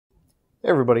Hey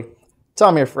everybody,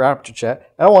 Tom here for Aperture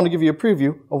Chat, and I want to give you a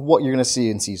preview of what you're going to see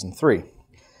in Season 3.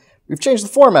 We've changed the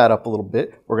format up a little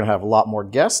bit. We're going to have a lot more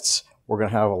guests. We're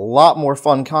going to have a lot more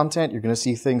fun content. You're going to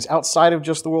see things outside of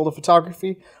just the world of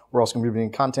photography. We're also going to be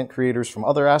bringing content creators from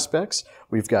other aspects.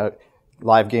 We've got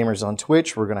live gamers on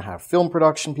Twitch. We're going to have film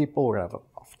production people. We're going to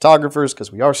have photographers,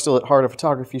 because we are still at heart a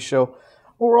photography show.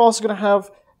 We're also going to have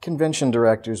convention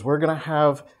directors. We're going to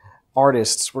have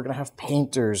artists, we're going to have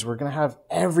painters, we're going to have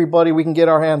everybody we can get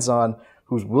our hands on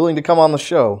who's willing to come on the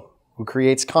show, who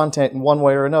creates content in one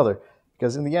way or another.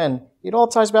 Because in the end, it all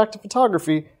ties back to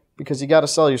photography, because you got to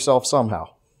sell yourself somehow.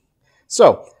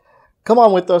 So, come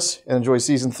on with us and enjoy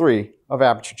Season 3 of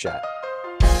Aperture Chat.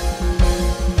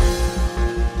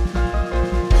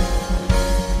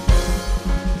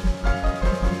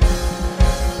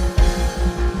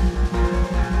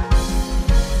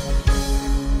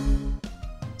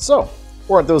 So,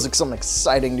 weren't those some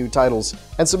exciting new titles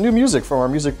and some new music from our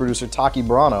music producer Taki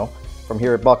Brano from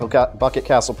here at Bucket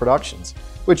Castle Productions,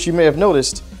 which you may have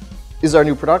noticed is our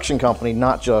new production company,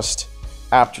 not just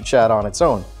Aperture Chat on its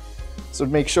own. So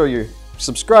make sure you're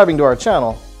subscribing to our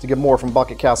channel to get more from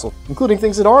Bucket Castle, including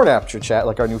things that aren't Aperture Chat,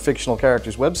 like our new Fictional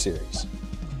Characters web series.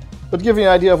 But to give you an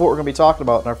idea of what we're going to be talking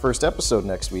about in our first episode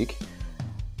next week,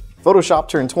 Photoshop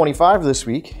turned 25 this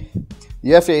week.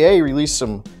 The FAA released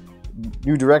some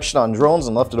new direction on drones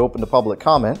and left it open to public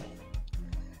comment.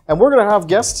 And we're going to have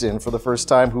guests in for the first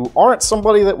time who aren't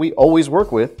somebody that we always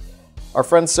work with. Our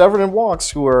friends Severin and Walks,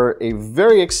 who are a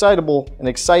very excitable and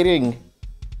exciting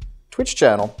Twitch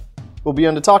channel, will be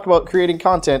on to talk about creating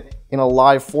content in a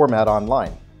live format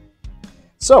online.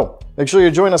 So, make sure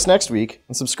you join us next week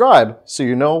and subscribe so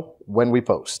you know when we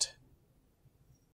post.